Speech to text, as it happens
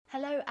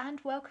Hello and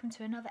welcome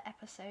to another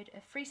episode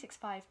of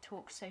 365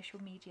 Talks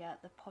Social Media,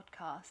 the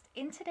podcast.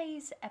 In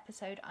today's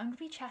episode, I'm going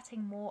to be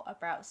chatting more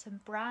about some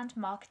brand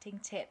marketing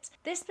tips.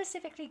 This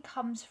specifically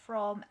comes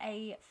from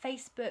a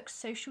Facebook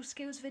social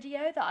skills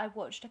video that I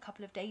watched a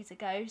couple of days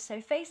ago.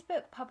 So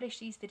Facebook published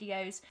these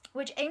videos,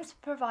 which aims to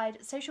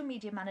provide social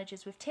media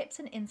managers with tips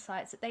and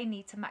insights that they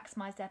need to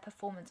maximize their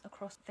performance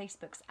across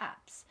Facebook's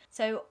apps.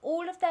 So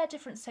all of their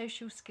different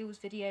social skills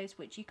videos,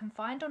 which you can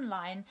find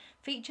online,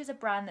 features a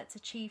brand that's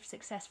achieved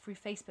success through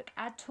Facebook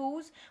ad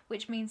tools,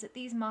 which means that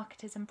these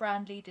marketers and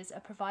brand leaders are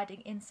providing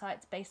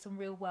insights based on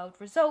real world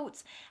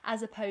results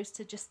as opposed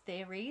to just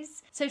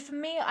theories. So for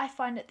me, I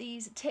find that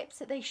these tips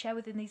that they share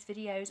within these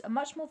videos are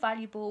much more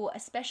valuable,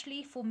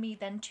 especially for me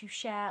then to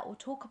share or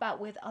talk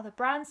about with other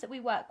brands that we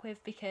work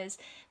with, because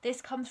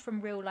this comes from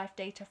real life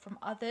data from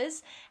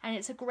others, and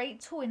it's a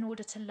great tool in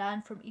order to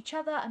learn from each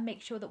other and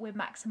make sure that we're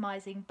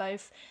maximizing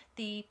both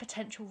the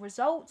potential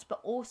results but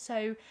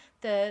also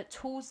the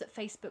tools that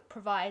Facebook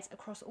provides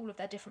across all of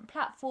their different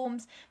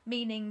platforms,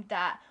 meaning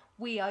that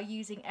we are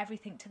using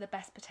everything to the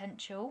best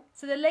potential.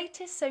 So the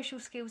latest social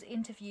skills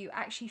interview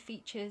actually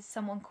features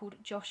someone called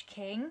Josh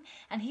King,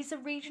 and he's the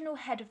regional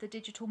head of the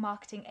digital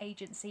marketing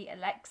agency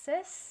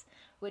Elixus,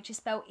 which is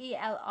spelled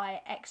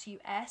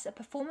Elixus, a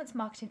performance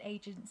marketing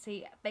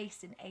agency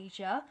based in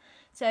Asia.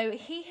 So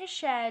he has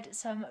shared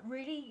some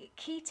really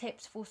key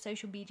tips for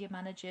social media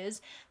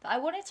managers that I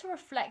wanted to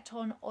reflect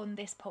on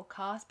this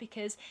podcast,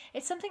 because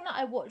it's something that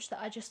I watched that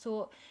I just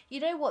thought, you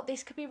know what,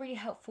 this could be really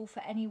helpful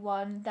for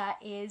anyone that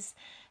is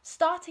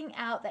starting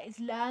out, that is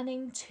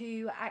learning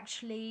to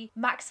actually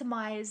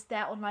maximize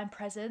their online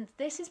presence.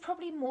 This is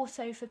probably more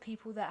so for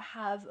people that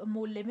have a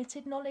more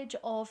limited knowledge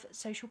of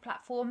social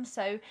platforms.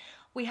 So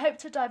we hope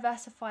to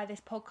diversify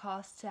this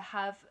podcast to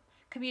have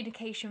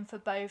communication for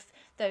both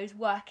those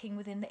working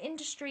within the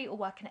industry or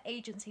working at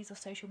agencies or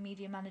social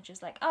media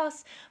managers like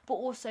us, but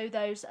also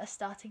those that are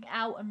starting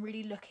out and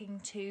really looking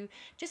to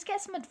just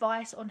get some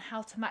advice on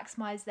how to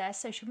maximize their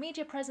social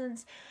media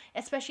presence,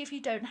 especially if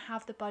you don't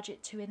have the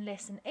budget to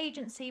enlist an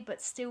agency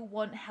but still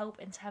want help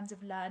in terms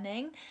of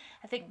learning.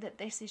 I think that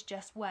this is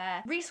just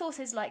where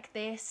resources like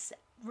this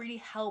really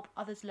help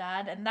others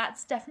learn, and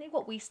that's definitely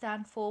what we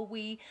stand for.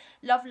 We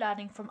love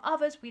learning from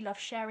others, we love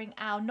sharing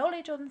our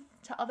knowledge on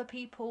to other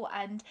people,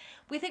 and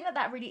we think that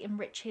that really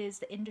enriches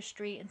the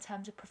industry in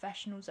terms of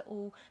professionals that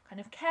all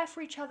kind of care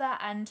for each other.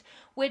 And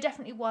we're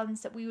definitely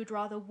ones that we would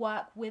rather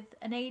work with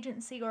an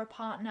agency or a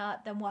partner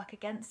than work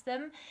against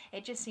them.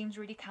 It just seems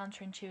really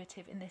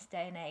counterintuitive in this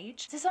day and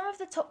age. So some of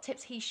the top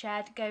tips he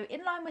shared go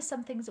in line with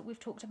some things that we've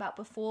talked about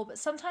before, but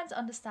sometimes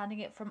understanding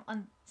it from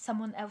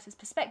someone else's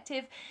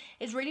perspective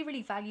is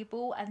really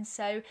valuable. And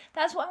so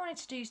that's what I wanted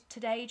to do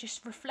today,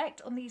 just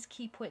reflect on these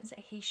key points that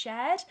he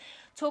shared,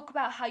 talk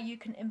about how you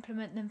can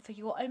implement them for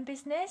your own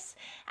business,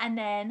 and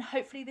then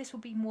hopefully this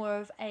will be more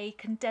of a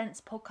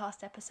condensed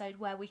podcast episode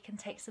where we can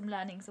take some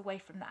learnings away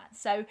from that.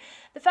 So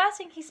the first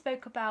thing he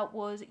spoke about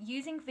was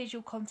using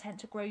visual content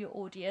to grow your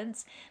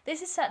audience.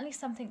 This is certainly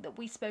something that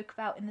we spoke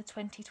about in the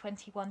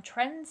 2021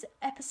 trends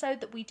episode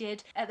that we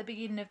did at the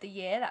beginning of the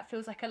year. That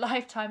feels like a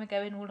lifetime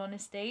ago, in all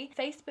honesty.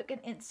 Facebook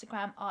and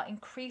Instagram are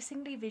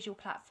increasingly visual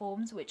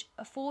platforms, which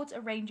affords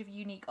a range of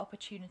unique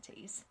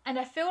opportunities. And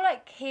I feel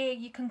like here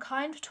you can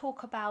kind of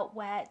talk about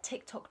where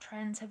TikTok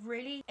trends have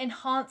really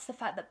enhanced the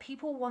fact that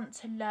people want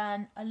to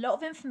learn a lot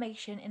of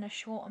information in a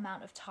short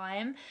amount of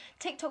time.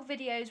 TikTok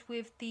videos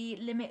with the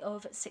limit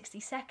of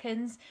 60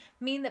 seconds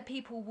mean that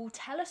people will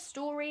tell a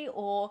story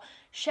or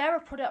share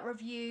a product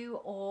review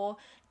or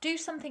do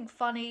something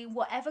funny,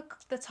 whatever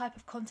the type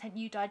of content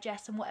you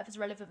digest and whatever's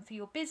relevant for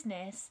your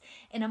business,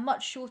 in a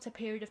much shorter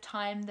period of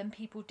time than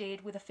people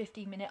did with a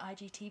 15-minute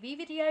IGTV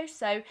video.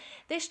 So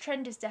this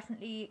trend is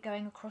definitely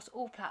going across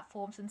all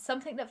platforms and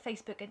something that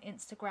Facebook and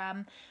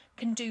Instagram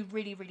can do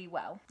really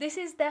well. This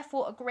is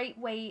therefore a great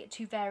way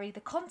to vary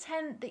the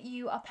content that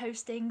you are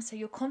posting, so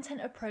your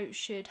content approach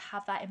should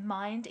have that in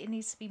mind. It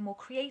needs to be more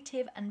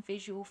creative and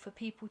visual for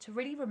people to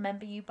really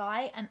remember you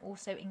by and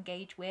also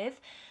engage with.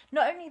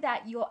 Not only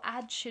that, your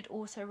ads should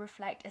also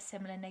reflect a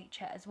similar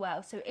nature as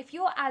well. So if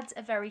your ads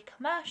are very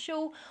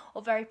commercial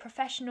or very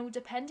professional,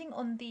 depending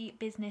on the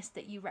business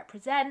that you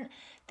represent,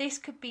 this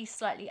could be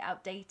slightly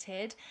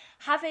outdated.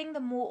 Having the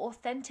more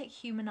authentic,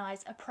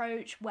 humanized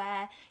approach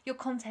where your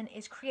content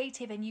is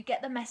creative and you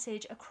get the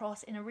message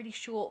across in a really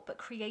short but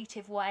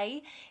creative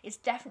way is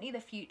definitely the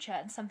future,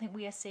 and something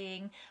we are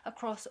seeing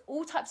across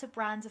all types of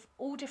brands of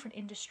all different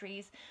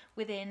industries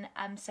within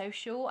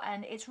social.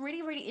 And it's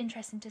really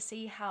interesting to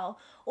see how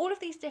all of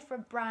these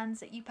different brands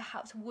that you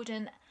perhaps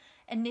wouldn't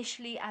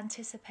initially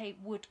anticipate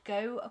would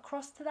go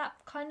across to that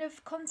kind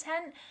of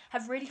content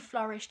have really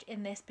flourished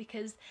in this,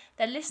 because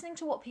they're listening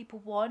to what people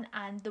want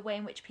and the way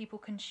in which people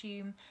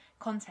consume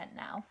content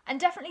now. And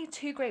definitely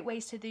two great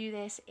ways to do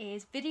this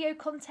is video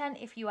content,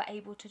 if you are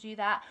able to do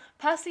that.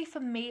 Personally, for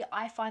me,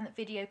 I find that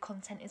video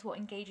content is what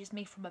engages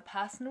me from a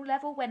personal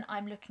level when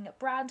I'm looking at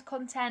brand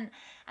content,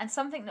 and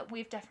something that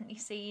we've definitely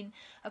seen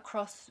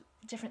across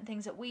different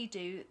things that we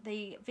do,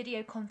 the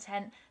video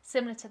content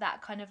similar to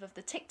that kind of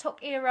the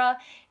TikTok era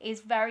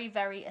is very,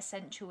 very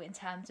essential in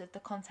terms of the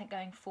content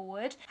going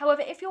forward.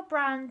 However, if your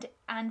brand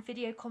and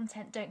video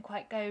content don't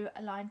quite go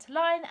line to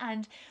line,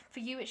 and for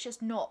you it's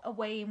just not a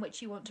way in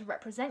which you want to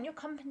represent your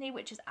company,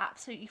 which is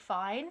absolutely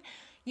fine,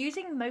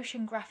 using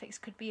motion graphics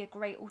could be a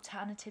great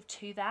alternative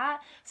to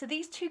that. So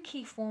these two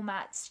key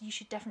formats you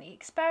should definitely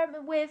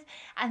experiment with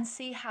and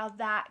see how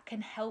that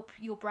can help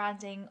your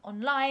branding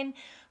online.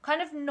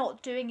 Kind of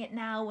not doing it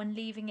now and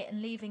leaving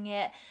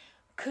it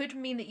could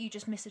mean that you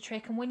just miss a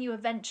trick, and when you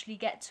eventually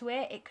get to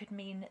it, it could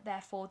mean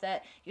therefore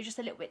that you're just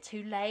a little bit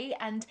too late.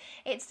 And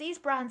it's these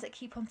brands that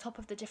keep on top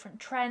of the different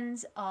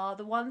trends are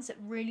the ones that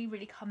really,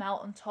 really come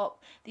out on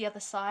top the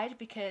other side,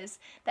 because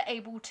they're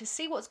able to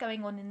see what's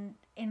going on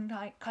in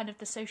like kind of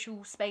the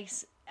social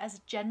space as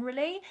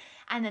generally,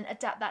 and then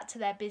adapt that to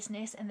their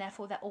business, and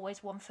therefore they're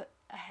always 1 foot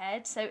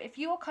ahead. So if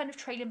you're kind of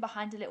trailing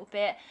behind a little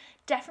bit,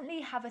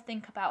 definitely have a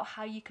think about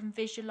how you can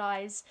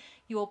visualize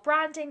your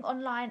branding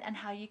online and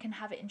how you can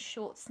have it in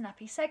short,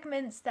 snappy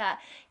segments that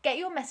get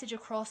your message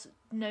across,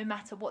 no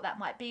matter what that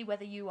might be,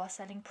 whether you are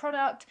selling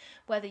product,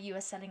 whether you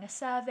are selling a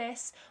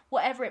service,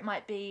 whatever it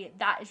might be.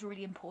 That is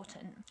really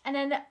important. And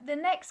then the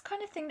next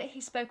kind of thing that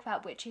he spoke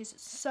about, which is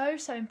so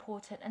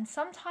important, and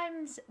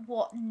sometimes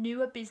what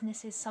newer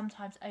businesses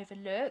sometimes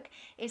overlook,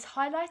 is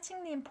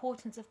highlighting the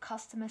importance of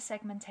customer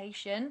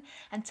segmentation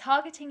and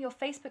targeting your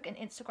Facebook and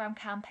Instagram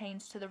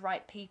campaigns to the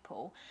right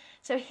people.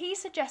 So he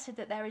suggested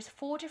that there is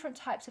 4 different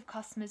types of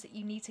customers that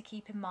you need to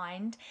keep in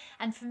mind,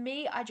 and for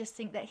me, I just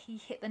think that he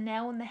hit the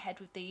nail on the head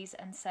with these,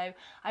 and so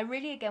I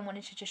really again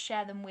wanted to just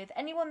share them with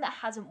anyone that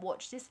hasn't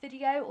watched this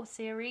video or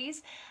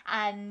series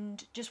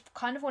and just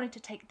kind of wanted to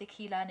take the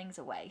key learnings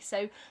away.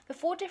 So the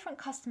 4 different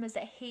customers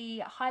that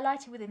he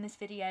highlighted within this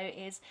video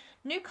is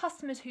new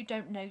customers who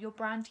don't know your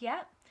brand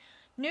yet,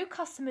 new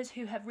customers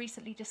who have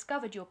recently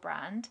discovered your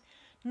brand,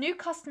 new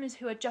customers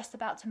who are just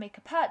about to make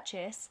a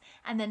purchase,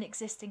 and then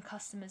existing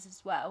customers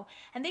as well.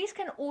 And these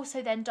can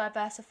also then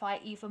diversify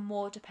even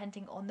more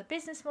depending on the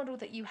business model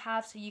that you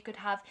have. So you could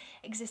have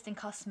existing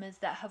customers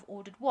that have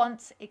ordered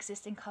once,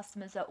 existing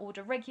customers that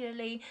order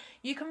regularly.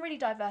 You can really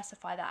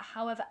diversify that.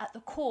 However, at the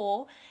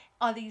core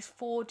are these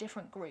 4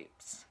 different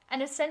groups.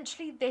 And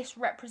essentially this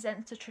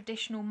represents a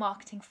traditional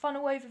marketing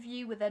funnel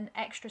overview with an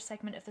extra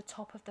segment at the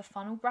top of the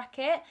funnel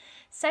bracket.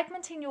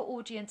 Segmenting your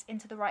audience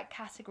into the right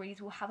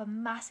categories will have a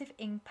massive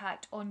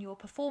impact on your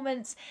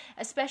performance,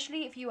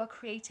 especially if you are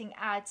creating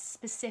ads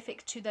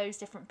specific to those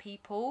different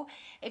people.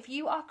 If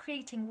you are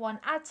creating one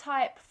ad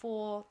type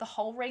for the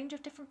whole range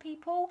of different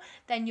people,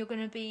 then you're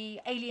going to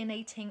be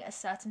alienating a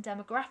certain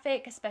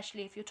demographic,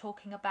 especially if you're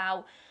talking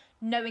about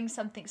knowing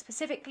something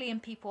specifically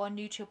and people are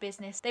new to your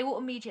business. They will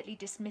immediately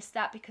dismiss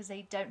that because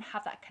they don't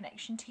have that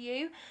connection to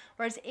you.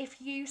 Whereas if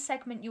you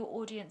segment your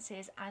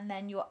audiences and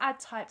then your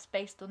ad types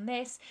based on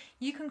this,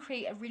 you can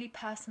create a really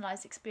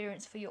personalized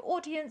experience for your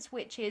audience,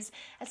 which is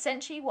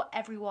essentially what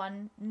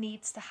everyone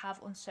needs to have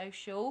on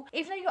social.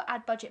 Even though your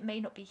ad budget may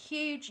not be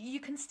huge, you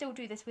can still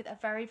do this with a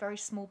very, very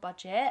small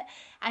budget,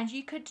 and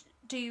you could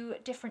do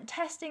different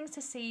testings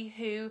to see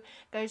who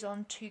goes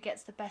on to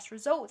gets the best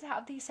results out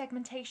of the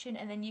segmentation,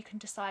 and then you can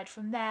decide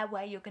from there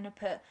where you're going to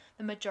put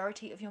the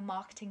majority of your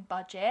marketing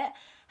budget.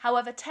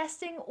 However,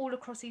 testing all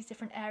across these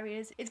different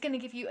areas is going to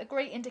give you a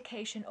great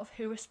indication of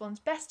who responds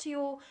best to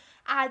your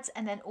ads,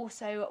 and then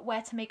also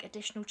where to make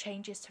additional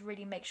changes to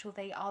really make sure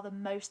they are the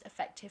most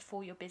effective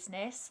for your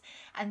business.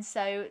 And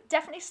so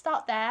definitely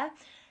start there.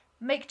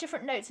 Make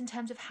different notes in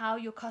terms of how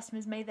your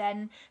customers may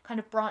then kind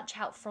of branch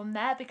out from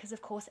there, because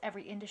of course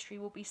every industry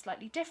will be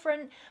slightly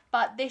different,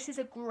 but this is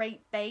a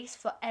great base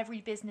for every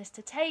business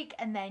to take,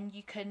 and then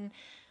you can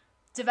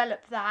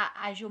develop that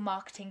as your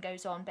marketing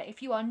goes on. But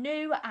if you are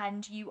new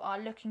and you are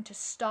looking to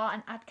start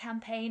an ad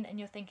campaign and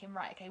you're thinking,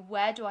 right, okay,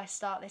 where do I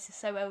start? This is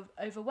so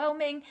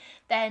overwhelming,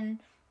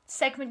 then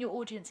segment your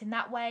audience in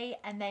that way,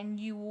 and then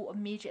you will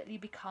immediately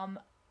become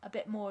a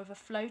bit more of a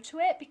flow to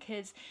it,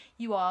 because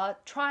you are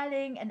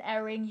trialing and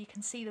erring, you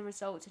can see the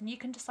results, and you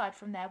can decide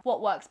from there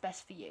what works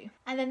best for you.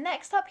 And then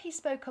next up, he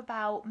spoke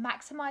about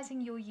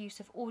maximizing your use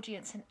of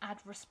audience and ad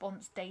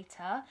response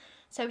data.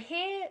 So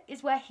here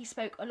is where he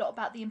spoke a lot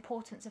about the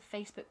importance of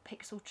Facebook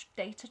pixel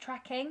data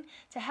tracking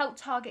to help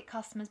target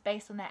customers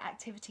based on their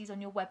activities on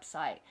your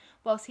website,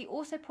 whilst he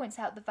also points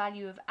out the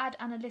value of ad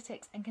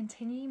analytics and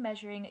continually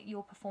measuring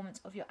your performance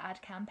of your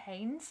ad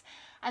campaigns.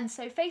 And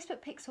so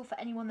Facebook pixel, for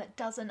anyone that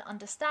doesn't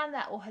understand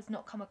that or has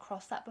not come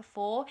across that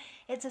before,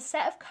 it's a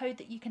set of code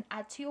that you can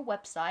add to your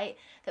website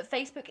that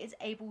Facebook is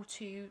able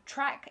to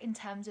track in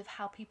terms of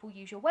how people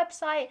use your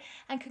website,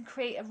 and can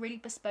create a really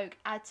bespoke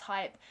ad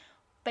type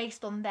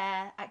based on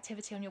their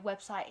activity on your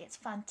website. It's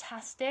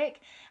fantastic,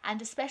 and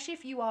especially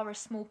if you are a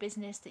small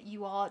business that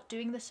you are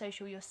doing the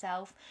social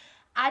yourself,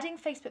 adding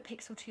Facebook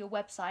pixel to your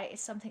website is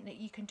something that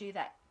you can do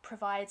that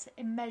provides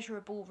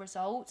immeasurable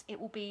results. It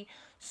will be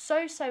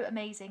so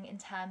amazing in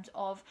terms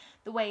of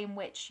the way in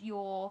which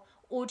your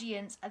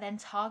audience are then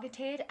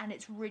targeted, and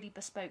it's really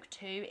bespoke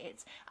too.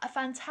 It's a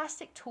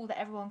fantastic tool that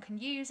everyone can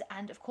use,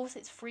 and of course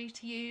it's free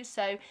to use,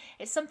 so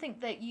it's something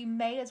that you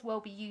may as well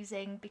be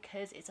using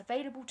because it's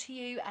available to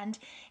you. And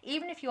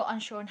even if you're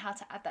unsure on how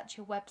to add that to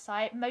your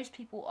website, most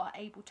people are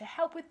able to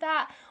help with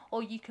that,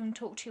 or you can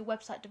talk to your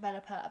website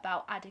developer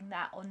about adding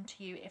that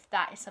onto you if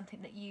that is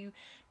something that you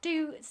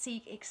do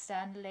seek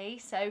externally.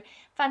 So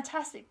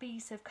fantastic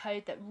piece of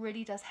code that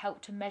really does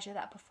help to measure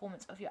that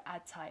performance of your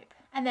ad type.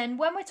 And then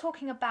when we're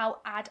talking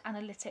about ad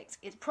analytics,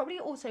 it's probably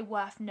also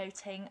worth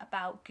noting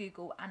about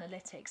Google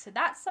Analytics. So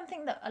that's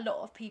something that a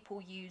lot of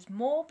people use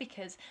more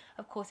because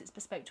of course it's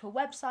bespoke to a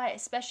website,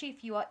 especially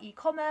if you are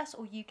e-commerce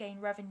or you gain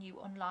revenue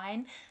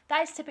online.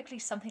 That is typically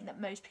something that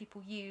most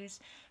people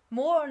use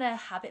more on a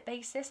habit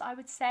basis, I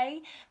would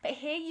say. But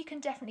here you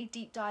can definitely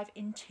deep dive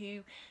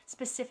into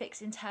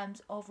specifics in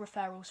terms of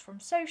referrals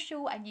from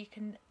social, and you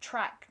can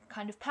track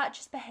kind of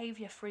purchase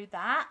behavior through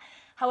that.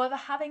 However,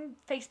 having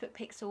Facebook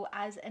Pixel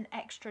as an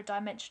extra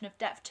dimension of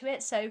depth to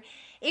it, so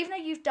even though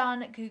you've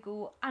done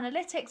Google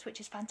Analytics, which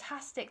is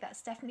fantastic,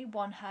 that's definitely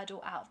one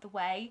hurdle out of the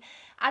way,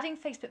 adding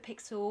Facebook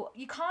Pixel,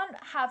 you can't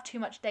have too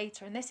much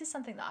data, and this is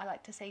something that I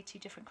like to say to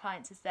different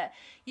clients, is that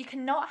you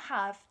cannot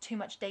have too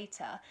much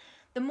data.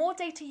 The more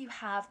data you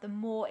have, the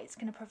more it's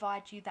going to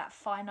provide you that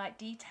finite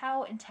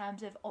detail in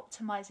terms of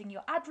optimizing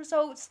your ad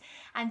results,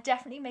 and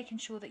definitely making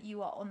sure that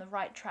you are on the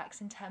right tracks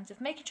in terms of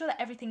making sure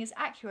that everything is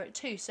accurate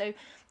too. So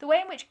the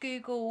way in which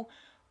Google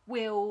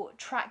will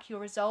track your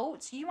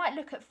results, you might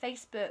look at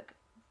Facebook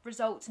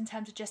results in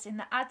terms of just in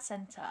the ad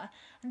center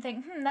and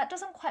think, that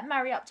doesn't quite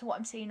marry up to what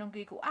I'm seeing on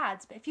Google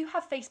Ads. But if you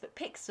have Facebook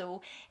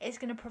Pixel, it's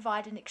going to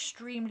provide an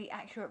extremely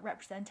accurate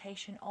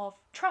representation of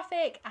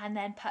traffic and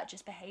then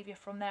purchase behavior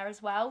from there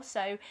as well.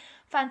 So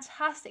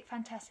fantastic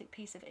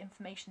piece of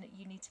information that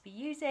you need to be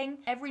using.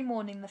 Every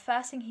morning, the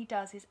first thing he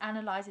does is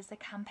analyzes the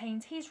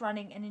campaigns he's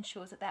running and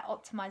ensures that they're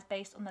optimized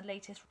based on the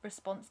latest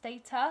response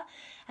data.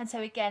 And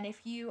so again,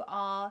 if you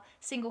are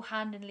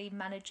single-handedly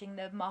managing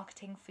the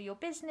marketing for your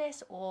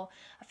business, or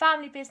a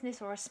family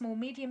business, or a small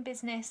medium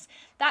business,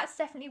 that's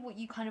definitely what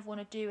you kind of want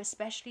to do,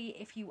 especially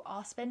if you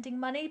are spending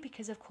money,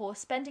 because of course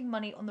spending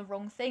money on the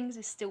wrong things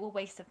is still a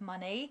waste of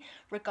money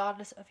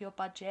regardless of your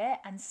budget.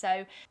 And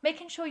so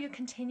making sure you're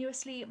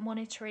continuously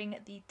monitoring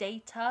the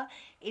data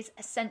is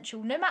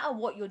essential, no matter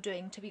what you're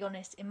doing, to be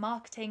honest, in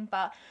marketing.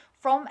 But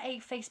from a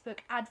Facebook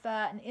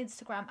advert and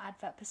Instagram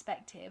advert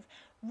perspective,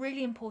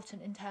 really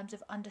important in terms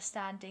of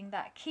understanding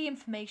that key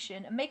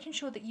information and making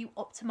sure that you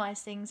optimize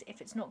things if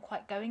it's not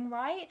quite going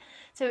right.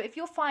 So if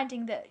you're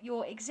finding that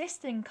your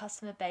existing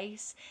customer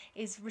base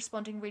is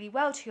responding really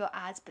well to your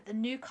ads, but the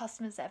new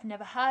customers that have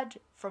never heard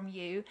from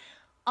you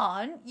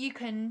aren't, you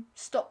can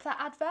stop that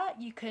advert.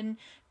 You can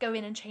go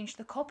in and change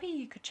the copy,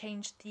 you could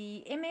change the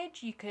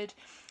image, you could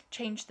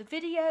change the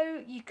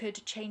video, you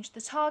could change the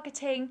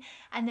targeting,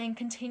 and then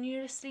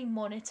continuously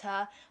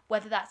monitor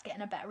whether that's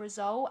getting a better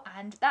result.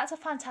 And that's a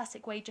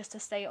fantastic way just to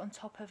stay on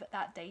top of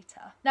that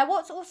data. Now,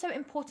 what's also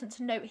important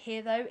to note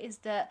here though is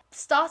that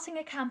starting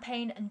a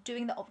campaign and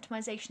doing the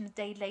optimization a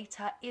day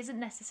later isn't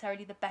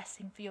necessarily the best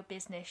thing for your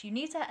business. You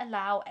need to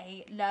allow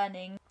a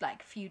learning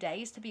few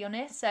days, to be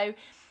honest. So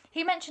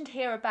he mentioned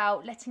here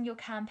about letting your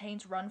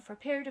campaigns run for a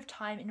period of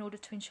time in order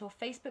to ensure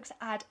Facebook's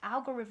ad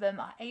algorithm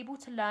are able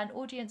to learn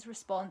audience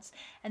response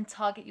and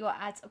target your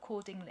ads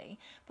accordingly.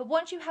 But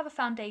once you have a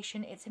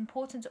foundation, it's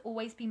important to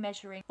always be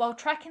measuring, while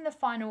tracking the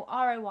final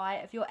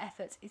ROI of your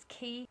efforts is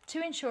key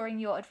to ensuring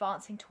you're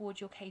advancing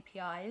towards your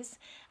KPIs.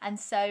 And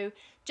so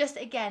just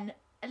again,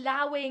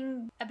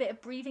 allowing a bit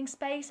of breathing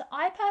space.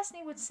 I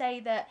personally would say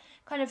that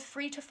kind of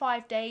 3 to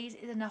 5 days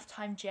is enough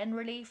time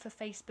generally for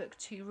Facebook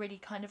to really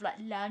kind of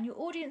learn your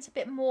audience a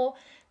bit more.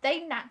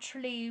 They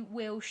naturally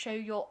will show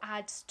your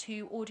ads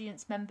to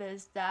audience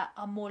members that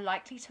are more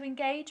likely to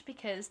engage,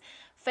 because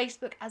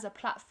Facebook as a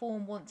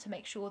platform want to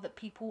make sure that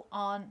people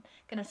aren't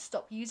going to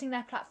stop using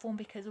their platform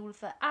because all of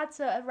the ads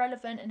are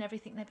irrelevant and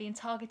everything they're being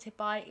targeted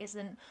by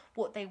isn't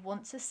what they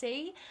want to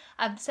see.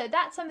 So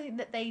that's something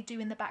that they do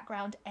in the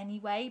background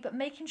anyway, but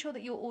making sure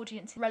that your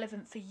audience is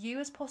relevant for you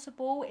as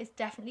possible is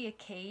definitely a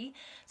key.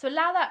 So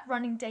allow that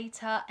running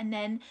data, and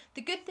then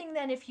the good thing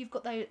then, if you've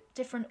got the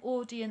different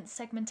audience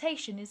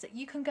segmentation, is that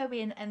you can go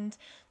in and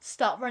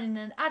start running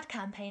an ad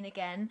campaign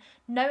again,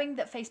 knowing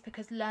that Facebook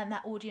has learned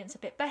that audience a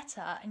bit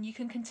better, and you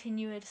can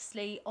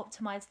continuously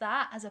optimize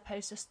that as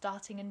opposed to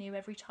starting anew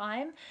every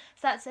time. So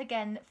that's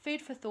again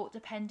food for thought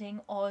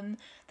depending on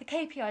the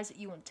KPIs that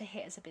you want to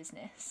hit as a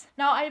business.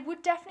 Now, I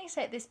would definitely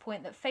say at this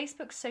point that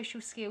Facebook's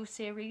Social Skills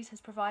series has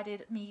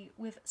provided me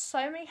with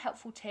so many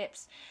helpful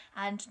tips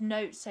and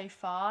notes so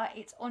far.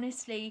 It's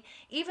honestly,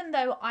 even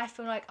though I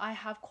feel like I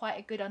have quite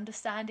a good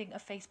understanding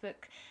of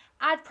Facebook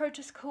ad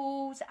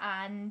protocols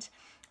and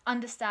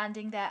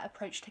understanding their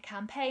approach to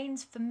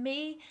campaigns, for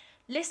me,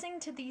 listening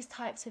to these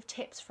types of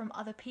tips from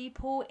other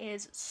people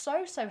is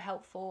so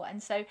helpful.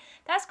 And so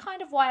that's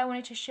kind of why I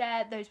wanted to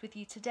share those with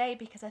you today,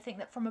 because I think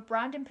that from a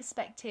branding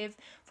perspective,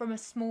 from a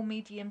small,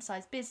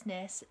 medium-sized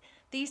business,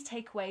 these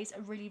takeaways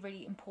are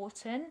really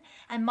important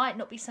and might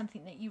not be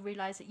something that you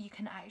realize that you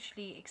can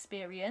actually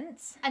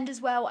experience. And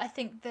as well, I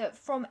think that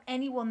from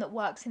anyone that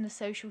works in the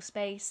social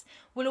space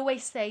will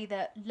always say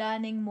that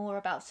learning more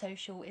about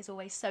social is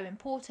always so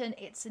important.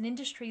 It's an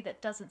industry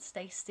that doesn't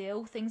stay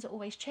still. Things are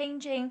always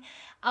changing,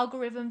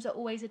 algorithms are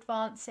always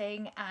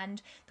advancing,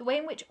 and the way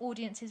in which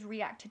audiences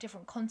react to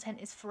different content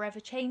is forever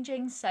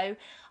changing. So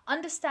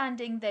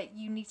understanding that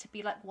you need to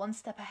be like one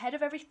step ahead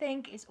of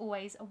everything is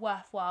always a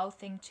worthwhile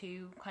thing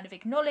to kind of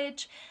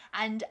acknowledge.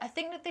 And I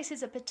think that this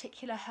is a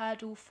particular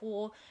hurdle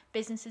for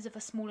businesses of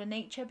a smaller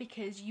nature,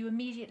 because you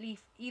immediately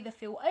either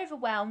feel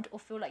overwhelmed or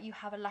feel like you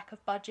have a lack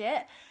of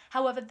budget.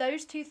 However,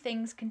 those two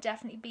things can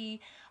definitely be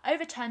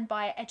overturned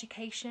by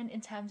education in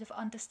terms of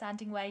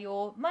understanding where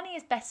your money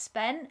is best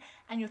spent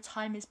and your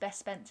time is best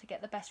spent to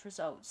get the best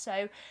results.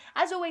 So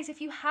as always, if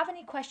you have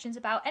any questions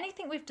about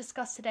anything we've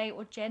discussed today,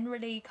 or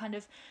generally kind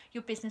of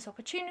your business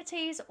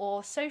opportunities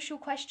or social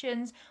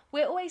questions,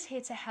 we're always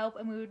here to help,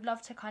 and we would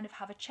love to kind of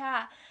have a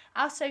chat.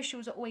 Our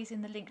socials are always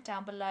in the link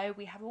down below.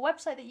 We have a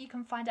website that you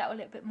can find out a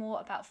little bit more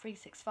about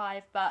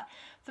 365, but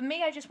for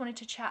me, I just wanted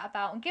to chat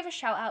about and give a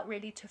shout out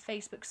really to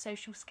Facebook's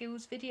social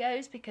skills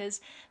videos,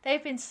 because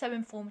they've been so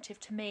informative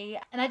to me,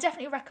 and I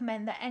definitely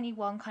recommend that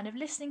anyone kind of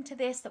listening to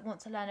this that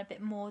wants to learn a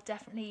bit more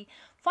definitely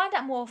find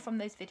out more from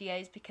those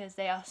videos, because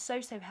they are so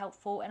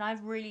helpful and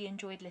I've really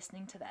enjoyed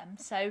listening to them.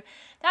 So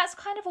that's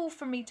kind of all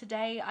from me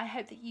today. I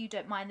hope that you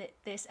don't mind that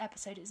this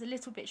episode is a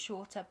little bit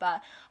shorter,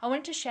 but I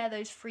wanted to share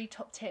those 3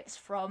 top tips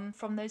from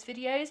those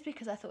videos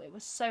because I thought it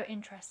was so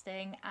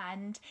interesting.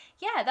 And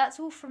yeah, that's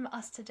all from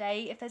us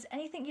today. If there's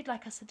anything you'd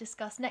like us to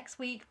discuss next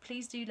week,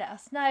 please do let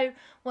us know.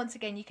 Once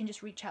again, you can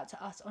just reach out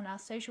to us on our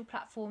social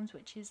platforms,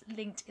 which is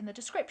linked in the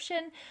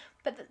description.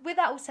 But with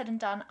that all said and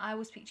done, I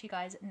will speak to you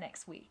guys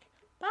next week.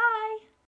 Bye!